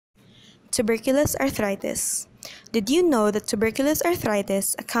Tuberculous arthritis. Did you know that tuberculous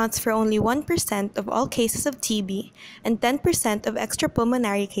arthritis accounts for only 1% of all cases of TB and 10% of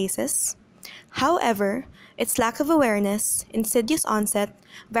extrapulmonary cases? However, its lack of awareness, insidious onset,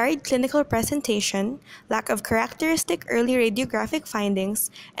 varied clinical presentation, lack of characteristic early radiographic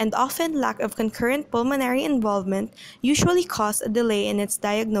findings, and often lack of concurrent pulmonary involvement usually cause a delay in its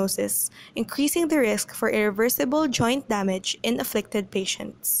diagnosis, increasing the risk for irreversible joint damage in afflicted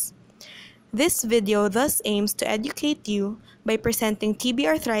patients. This video thus aims to educate you by presenting TB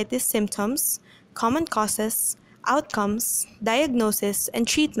arthritis symptoms, common causes, outcomes, diagnosis, and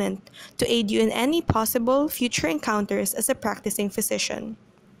treatment to aid you in any possible future encounters as a practicing physician.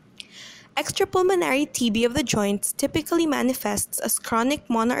 Extrapulmonary TB of the joints typically manifests as chronic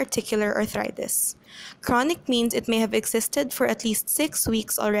monoarticular arthritis. Chronic means it may have existed for at least 6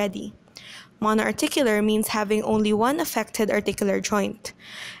 weeks already. Monoarticular means having only one affected articular joint,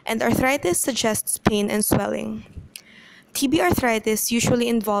 and arthritis suggests pain and swelling. TB arthritis usually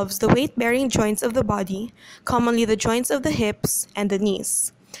involves the weight-bearing joints of the body, commonly the joints of the hips and the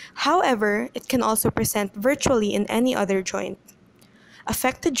knees. However, it can also present virtually in any other joint.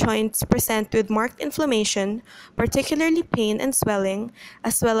 Affected joints present with marked inflammation, particularly pain and swelling,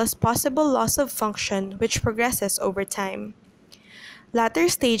 as well as possible loss of function which progresses over time. Latter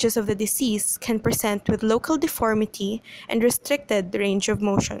stages of the disease can present with local deformity and restricted range of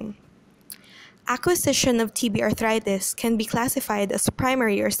motion. Acquisition of TB arthritis can be classified as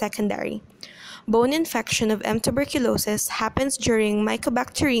primary or secondary. Bone infection of M. tuberculosis happens during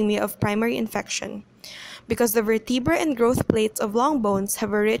mycobacteremia of primary infection. Because the vertebra and growth plates of long bones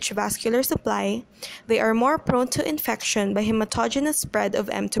have a rich vascular supply, they are more prone to infection by hematogenous spread of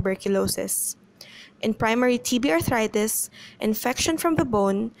M. tuberculosis. In primary TB arthritis, infection from the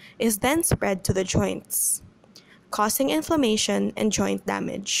bone is then spread to the joints, causing inflammation and joint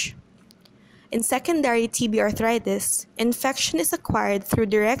damage. In secondary TB arthritis, infection is acquired through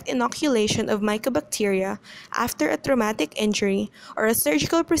direct inoculation of mycobacteria after a traumatic injury or a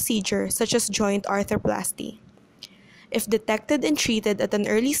surgical procedure such as joint arthroplasty. If detected and treated at an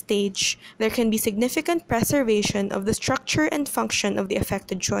early stage, there can be significant preservation of the structure and function of the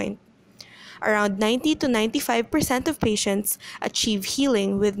affected joint. Around 90 to 95% of patients achieve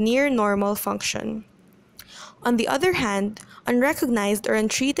healing with near normal function. On the other hand, unrecognized or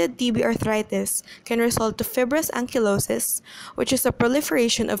untreated TB arthritis can result to fibrous ankylosis, which is a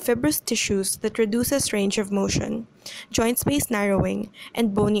proliferation of fibrous tissues that reduces range of motion, joint space narrowing,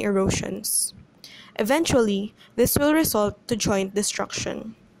 and bony erosions. Eventually, this will result to joint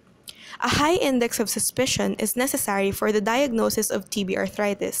destruction. A high index of suspicion is necessary for the diagnosis of TB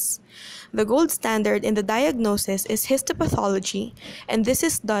arthritis. The gold standard in the diagnosis is histopathology, and this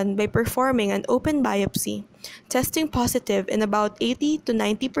is done by performing an open biopsy, testing positive in about 80 to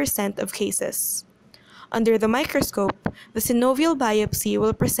 90% of cases. Under the microscope, the synovial biopsy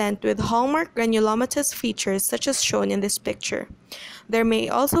will present with hallmark granulomatous features such as shown in this picture. There may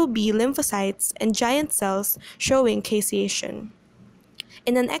also be lymphocytes and giant cells showing caseation.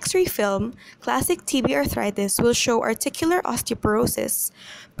 In an X-ray film, classic TB arthritis will show articular osteoporosis,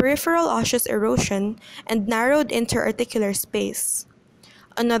 peripheral osseous erosion, and narrowed interarticular space.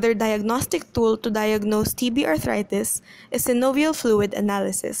 Another diagnostic tool to diagnose TB arthritis is synovial fluid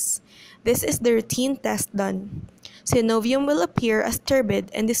analysis. This is the routine test done. Synovium will appear as turbid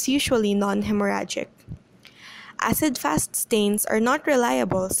and is usually non-hemorrhagic. Acid-fast stains are not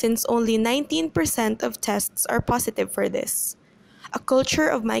reliable since only 19% of tests are positive for this. A culture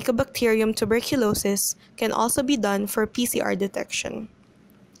of Mycobacterium tuberculosis can also be done for PCR detection.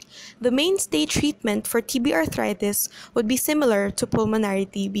 The mainstay treatment for TB arthritis would be similar to pulmonary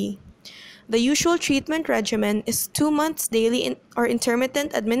TB. The usual treatment regimen is 2 months daily or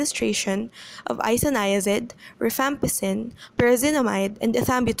intermittent administration of isoniazid, rifampicin, pyrazinamide, and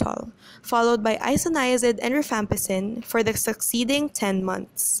ethambutol, followed by isoniazid and rifampicin for the succeeding 10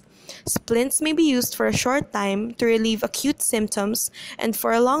 months. Splints may be used for a short time to relieve acute symptoms and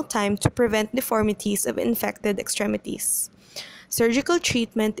for a long time to prevent deformities of infected extremities. Surgical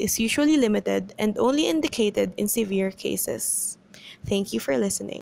treatment is usually limited and only indicated in severe cases. Thank you for listening.